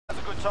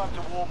time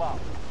to warm up.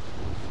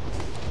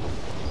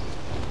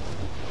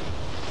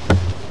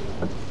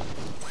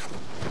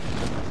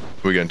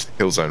 We're going to the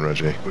kill zone,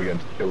 Reggie. We're going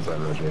to the kill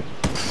zone, Reggie.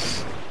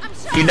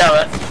 You know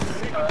it.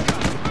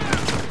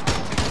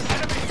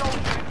 Enemy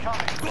soldiers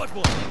incoming. Got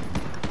one.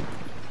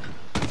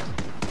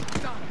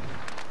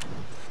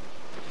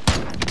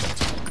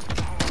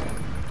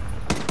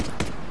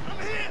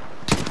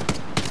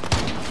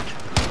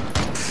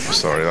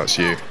 Sorry, that's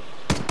you.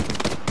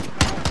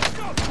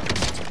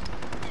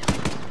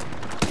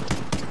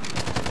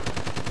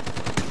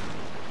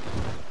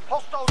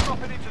 Hostiles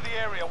dropping into the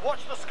area.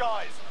 Watch the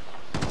skies.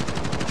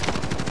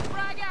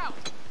 Frag out.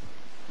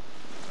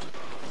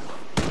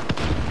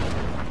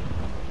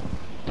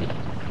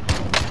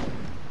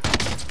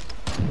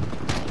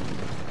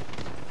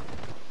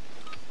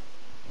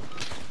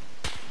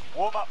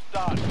 Warm up's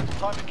done.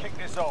 Time to kick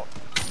this off.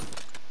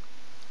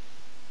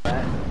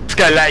 Let's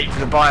go late for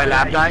the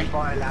biolab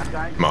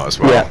day. Might as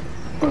well. Yeah.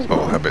 Might as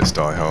well. Habits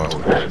die hard.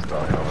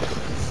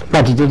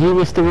 Maggie, did you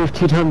miss the roof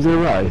 2 times in a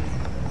row?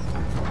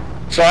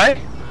 Sorry?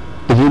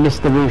 Did you miss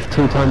the roof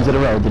 2 times in a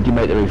row? Did you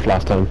make the roof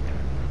last time?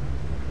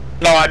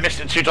 No, I missed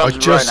it 2 I times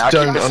in a row just now.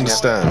 don't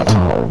understand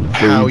Oh,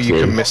 how you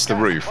BT. can miss the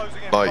roof.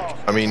 Like,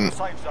 I mean,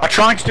 I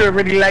tried to do a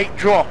really late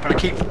drop and I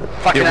keep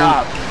fucking Yeah,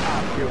 up.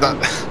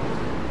 that.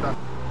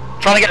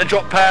 Trying to get the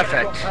drop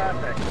perfect.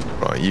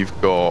 Right, you've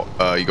got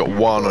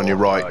 1 on your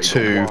right,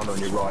 2.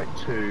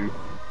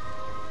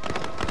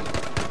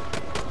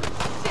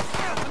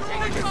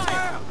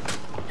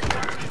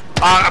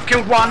 I've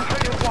killed one.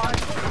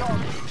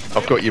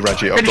 I've got you,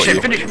 Reggie. I've Finish got him,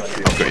 you. finish him.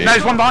 I've got you. No,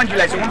 there's one behind you,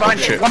 Laser. One behind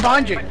you. Shit. One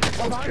behind you.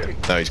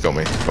 No, he's got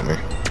me. Got me.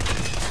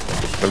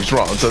 It was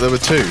right. So there were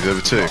 2. There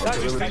were 2.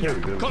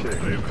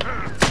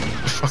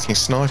 Fucking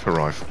sniper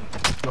rifle.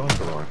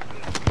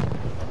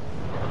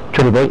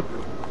 Trying to beat?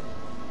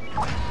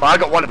 Well, I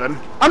got one of them.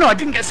 Oh no, I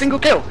didn't get a single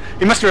kill.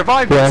 He must have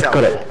revived Yeah, himself.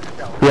 got it.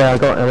 Yeah, I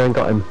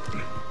got him.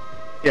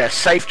 Yeah,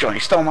 safe, Johnny.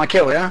 Stole my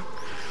kill, yeah?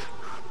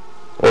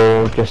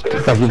 Or just,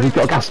 have you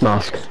got a gas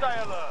mask? Stay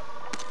alert.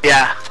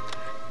 Yeah.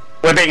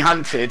 We're being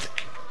hunted.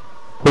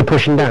 We're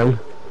pushing down.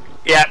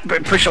 Yeah,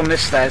 but push on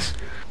this stairs.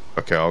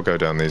 Okay, I'll go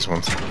down these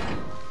ones.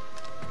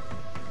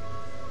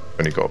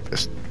 Only got a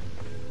pistol.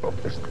 Oh,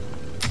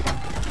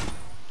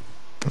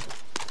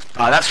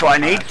 that's what I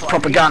need.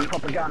 Proper gun.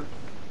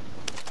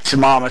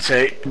 Some armor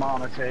too.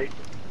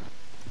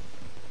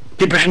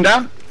 Keep pushing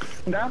down.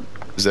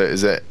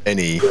 Is there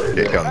any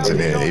shit guns in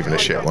here, even a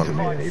shit one?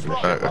 No,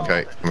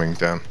 okay, coming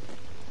down.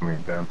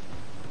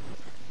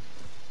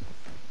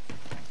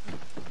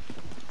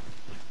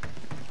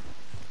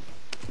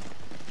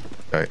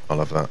 Okay, I'll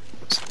have that.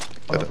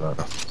 That's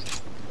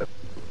enough.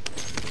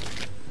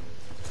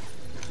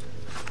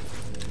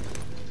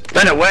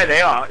 Don't know where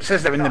they are. It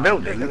says they're in the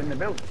building.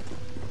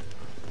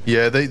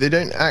 Yeah, they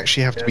don't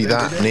actually have to be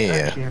that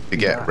near to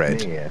get red.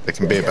 They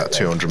can be about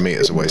 200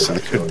 meters away, so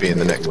they could be in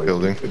the next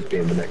building.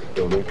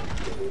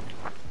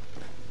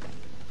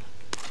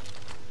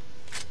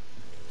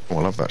 Oh,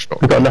 I love that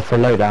shot. We've got enough for a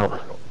loadout.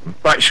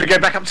 Right, should we go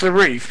back up to the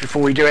roof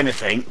before we do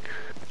anything?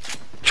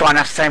 Try and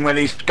ascertain where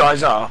these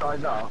guys are.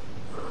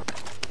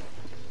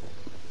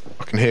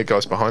 I can hear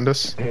guys behind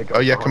us. Oh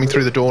yeah, coming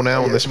through the door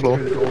now on this floor.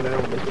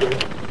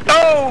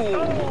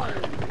 Oh!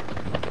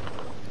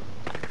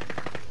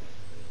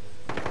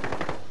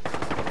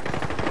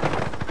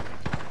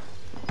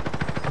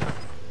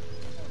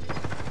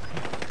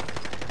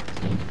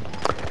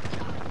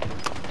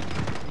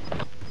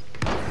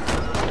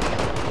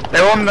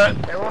 They're on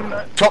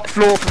the top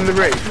floor from the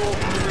roof.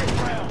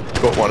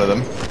 Got one of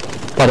them.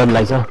 Got him,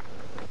 Laser. Are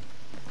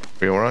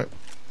you alright?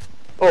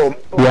 Oh,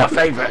 Yeah. my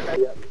favourite.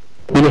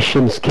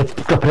 Munitions, keep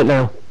dropping it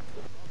now.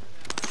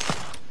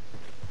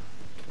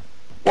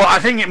 Well, I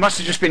think it must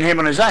have just been him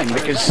on his own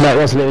because. No, it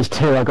wasn't, it was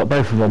 2, I got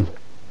both of them.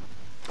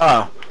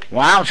 Oh,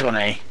 wow,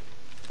 Johnny.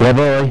 Yeah,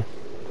 boy.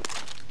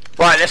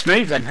 Right, let's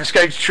move then. Let's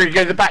go. Should we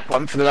go to the back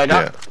one for the load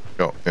up?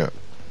 Yeah.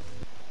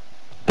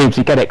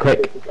 Dubesy, get it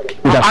quick.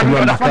 We'd I have to haven't got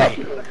run enough back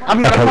money. up. I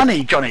haven't got Okay. enough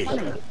money, Johnny.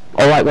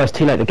 Alright, well, it's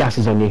too late, the gas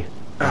is on you.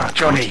 Oh,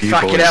 Johnny, You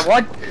fuck it boys. out.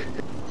 What?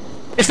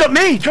 It's not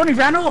me. Johnny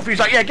ran off. He was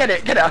like, yeah, get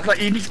it. I was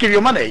like, you need to give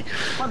your money.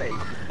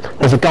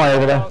 There's a guy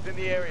over there. In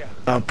the area.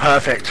 Oh,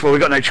 perfect. Well, we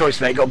got no choice,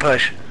 mate. Got to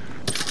push.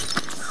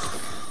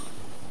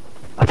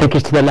 I think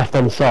he's to the left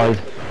hand side.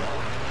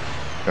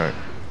 Okay.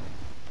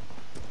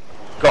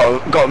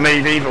 Got to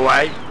move either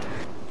way.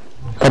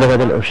 I don't know where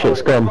the little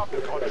shit's gone.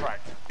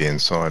 Contract. The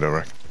inside, I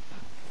reckon.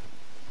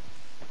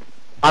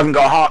 I haven't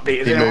got a heartbeat.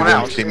 Is Keep anyone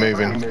moving, else? keep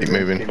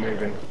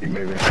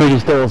moving. Through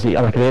these doors,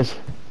 I reckon it is.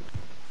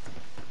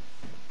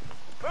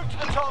 Move to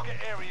the target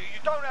area. You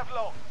don't have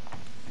long.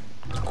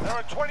 There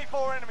are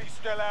 24 enemies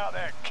still out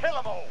there. Kill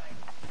them all.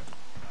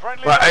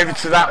 Friendly Right, over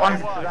to that one.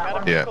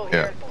 Yeah.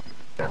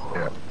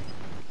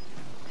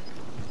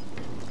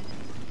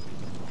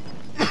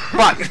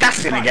 Right, it's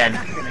gas in again.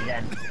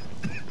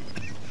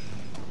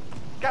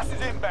 Gas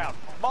is inbound.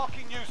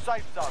 Marking new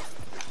safe zone.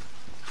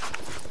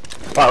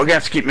 Right, we're going to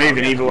have to keep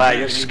moving either way.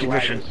 Just keep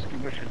pushing.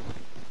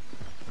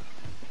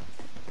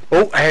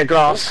 Oh, I hear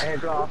glass.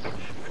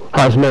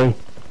 That was me.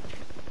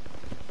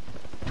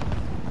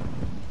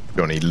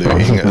 Johnny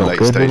looting at a late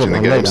stage in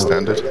the game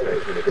standard.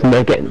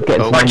 No, get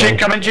Right, Jeep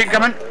coming, Jeep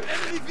coming.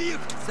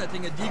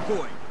 Setting a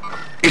decoy.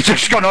 He's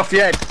just gone off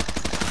the edge.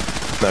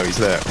 No, he's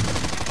there.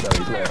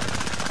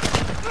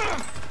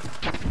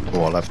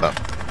 Oh, I'll have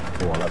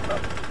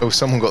that. Oh,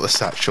 someone got the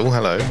satchel.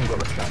 Hello.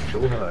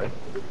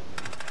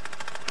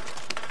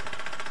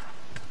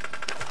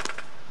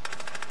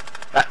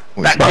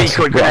 That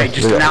decoy grenade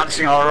just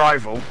announcing our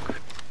arrival.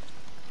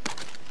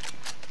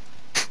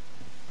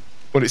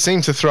 Well, it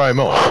seemed to throw him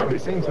off. I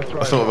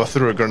thought if I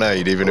threw a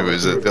grenade, even if it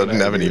was I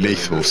didn't have any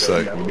lethal, so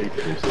I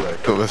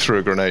thought if I threw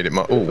a grenade, it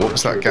might. Oh, what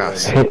was that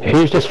gas?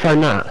 Who's just thrown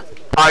that?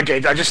 I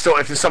did. I just thought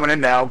if there's someone in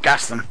there, I'll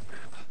gas them.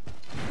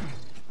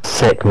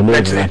 Sick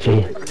maneuver,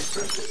 Reggie.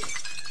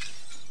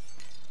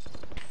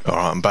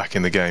 Alright, I'm back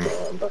in the game.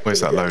 Where's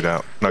that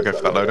loadout? Can I go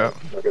for that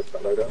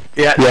loadout?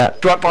 Yeah.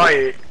 Right by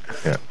you.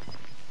 Yeah.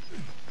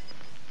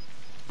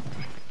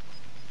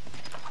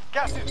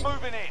 Gas is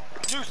moving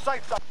in. New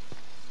safe zone.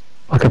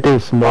 I could do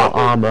some more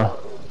armour.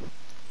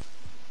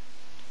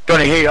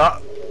 Johnny, here you are.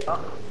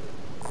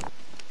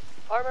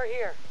 Armor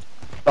here.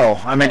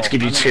 Oh, I meant to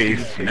give you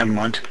 2. Never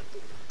mind.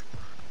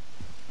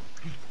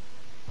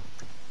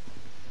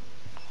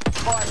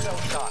 Fire cell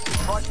shut.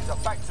 Prices are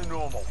back to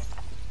normal.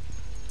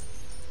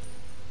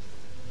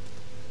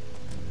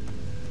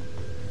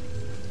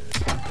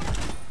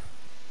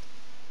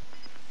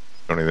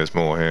 Johnny, there's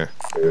more here.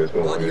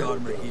 Body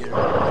armor here.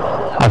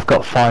 I've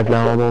got 5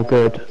 now, I'm all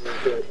good.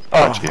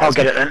 Oh, I'll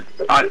get it then.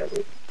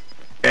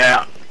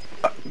 Yeah.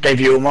 Gave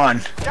you all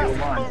mine. Gas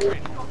is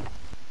moving.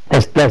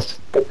 There's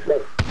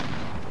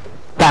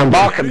down.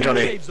 Mark him,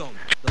 Johnny. Safe zone.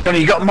 Johnny,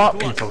 you got to mark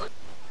people.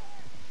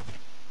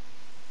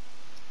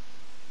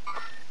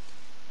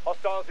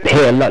 Hostiles in.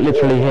 Here, like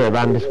literally here,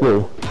 around this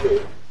wall.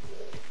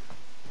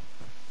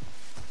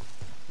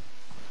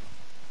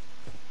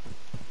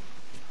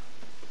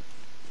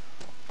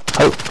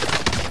 Oh,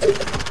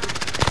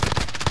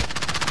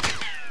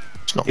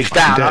 It's not He's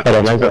fucking down. dead. I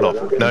don't know. Fell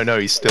off. No,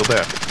 he's still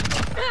there.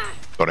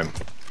 Got him.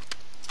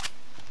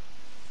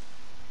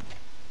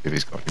 If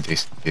he's got any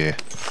decent gear.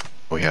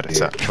 Oh, he had a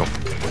satchel.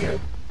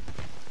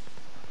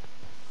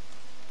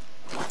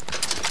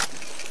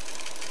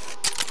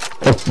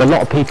 there's a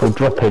lot of people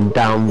dropping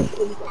down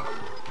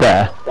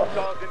there.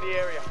 Hostiles in the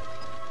area.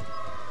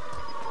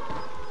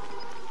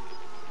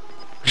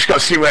 Just got to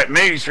see where it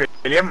moves, really,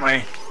 haven't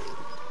we?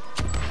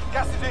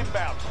 Gas is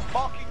inbound.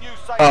 Marking new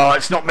safe Oh,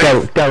 it's not me.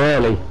 Go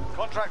early.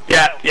 Contract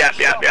Yeah.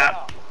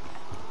 failed.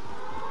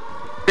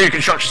 New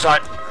construction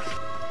site.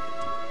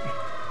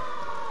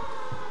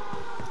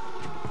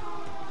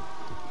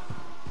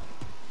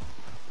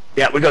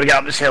 Yeah, we got to get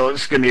up this hill.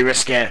 It's going to be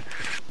risky.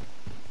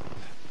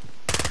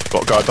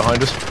 Got a guy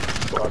behind us.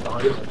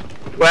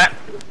 Where?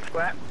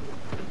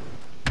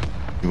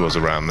 He was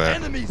around there.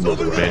 Enemies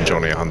over Me and there.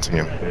 Johnny are hunting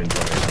him.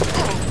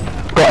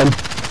 Got him.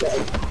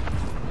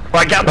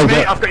 Right, get up to me.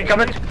 Okay. I've got you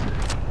coming.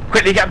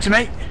 Quickly get up to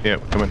me.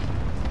 Yep, come in.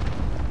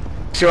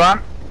 See where I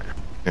am?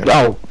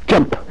 Oh,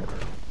 jump.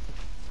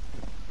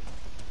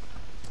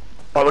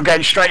 Right, we're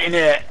going straight in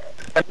here.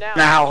 I don't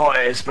know how hot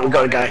it is, but we've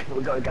got to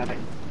go.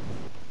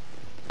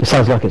 It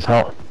sounds like it's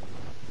hot.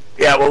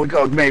 Yeah, well, we've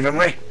got to move, haven't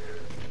we?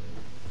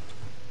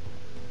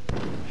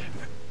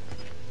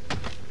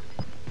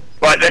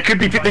 Right, there could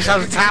be. This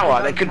has a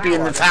tower. They could be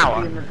in the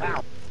tower.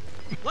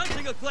 Planting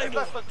a There's claymore.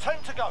 less than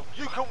 10 to go.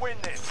 You can win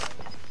this.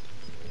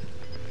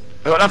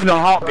 We've got nothing on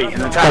heartbeat in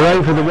the They're tower.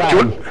 over the Do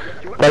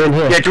round. They're in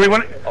here. Yeah, do we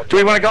want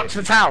to go up to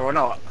the tower or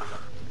not?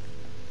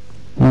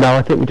 No,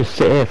 I think we just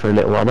sit here for a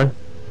little while, man.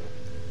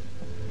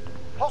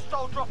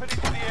 Hostile dropping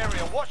into the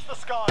area. Watch the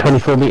sky.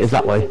 24 metres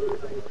that way.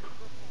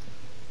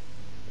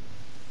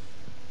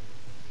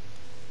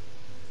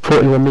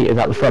 41 metres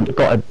out the front.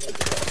 Got him.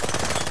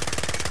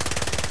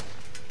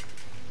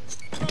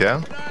 You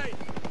down?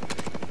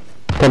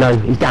 Don't know,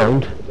 he's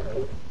downed.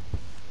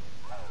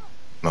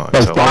 Nice.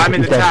 There's so- one. I'm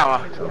in the He's dead.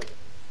 tower.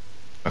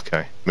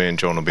 Okay, me and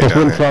John will be There's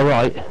down one to here. our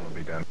right.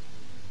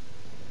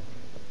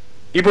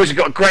 You boys have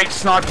got a great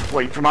sniper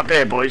point from up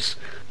there, boys.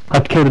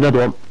 I've killed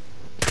another one.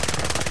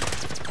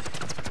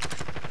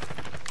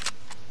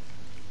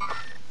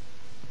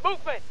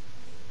 Movement.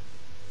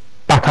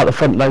 Back out the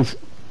front lanes.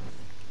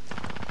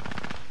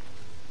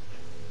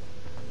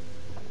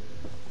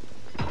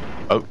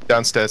 Oh,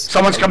 downstairs.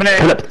 Someone's coming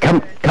in.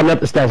 Coming up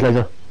the stairs,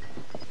 laser.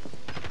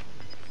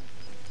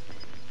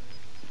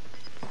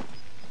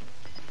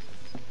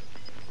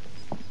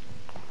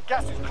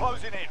 Gas is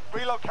closing in.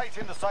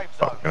 Relocating the safe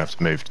Oh, zone. I'm gonna have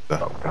to move to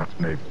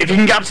the. If you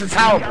can get up to the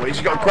tower, boys,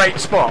 you've got a great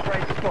spot.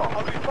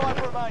 Only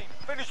 5 remain.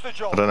 Finish the I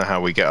job. don't know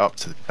how we get up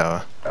to the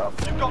tower.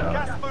 You've got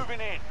gas moving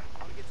in.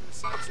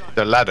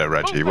 The ladder,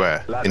 Reggie,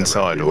 where?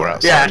 Inside or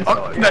outside? Yeah.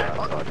 Oh,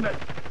 no.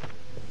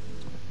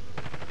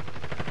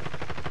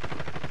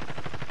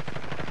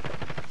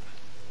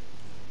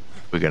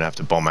 We're gonna have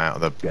to bomb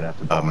out of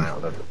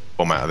the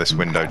bomb out of this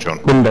window,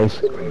 John. Windows.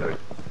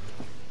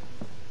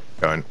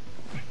 Going.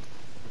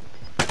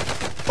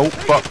 Oh,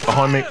 fuck!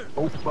 Behind me.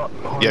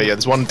 Yeah,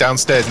 there's one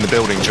downstairs in the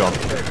building, John.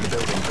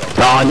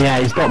 Oh, yeah,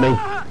 he's got me.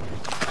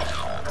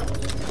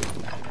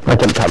 I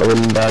jumped out the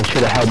window. I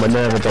should have held my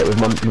nerve a bit with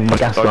my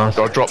gas mask.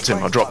 I dropped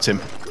him. I dropped him.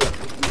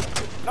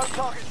 No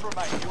targets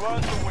remain. You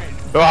earned the win.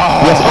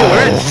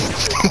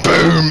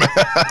 Boom!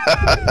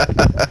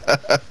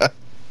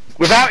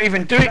 Without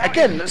even doing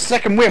again, the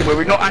second win where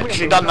we've not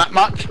actually done that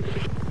much.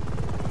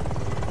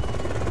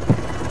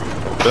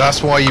 But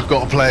that's why you've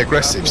got to play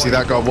aggressive. See,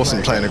 that guy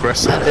wasn't playing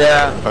aggressive.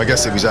 Yeah. I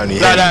guess it was only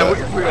him. No,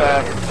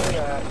 but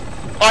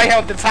I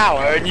held the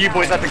tower and you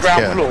boys had the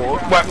ground Yeah. floor.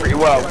 It worked pretty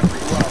well.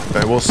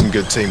 there was some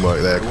good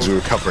teamwork there because we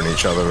were covering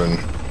each other and.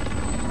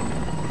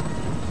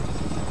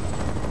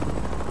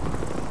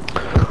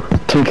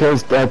 Two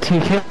kills, two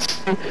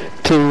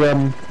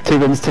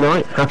wins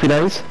tonight. Happy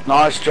days.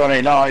 Nice,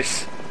 Johnny.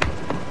 Nice.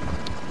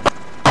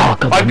 Oh,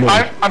 God,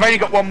 I've only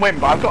got one win,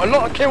 but I've got a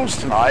lot of kills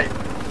tonight.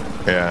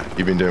 Yeah,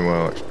 you've been doing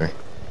well actually.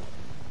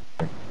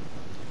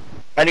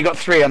 Only got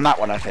 3 on that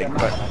one, I think,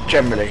 but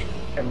generally.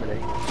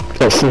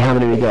 Let's see how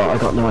many we got. I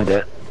got no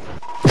idea.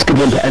 It's a good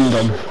one to end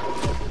on.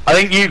 I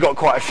think you got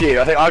quite a few.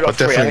 I think I got I've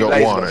 3. definitely got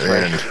Laser one at the 3.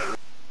 end.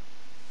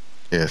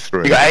 Yeah,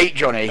 3. You got 8,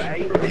 Johnny.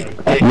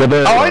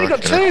 Yeah, I only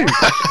got 2. Rage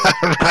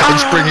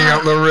bringing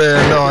up the rear,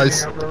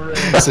 nice.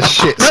 It's a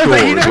shit No, score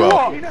but you as know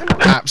well.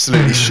 what?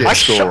 Absolutely shit I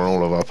score shot- on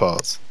all of our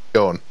parts.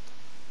 Go on.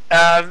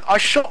 I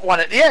shot one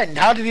at the end.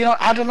 How did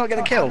I not get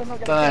a kill?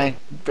 Don't know.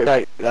 Bit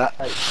late for that.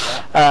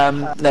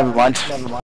 Never mind.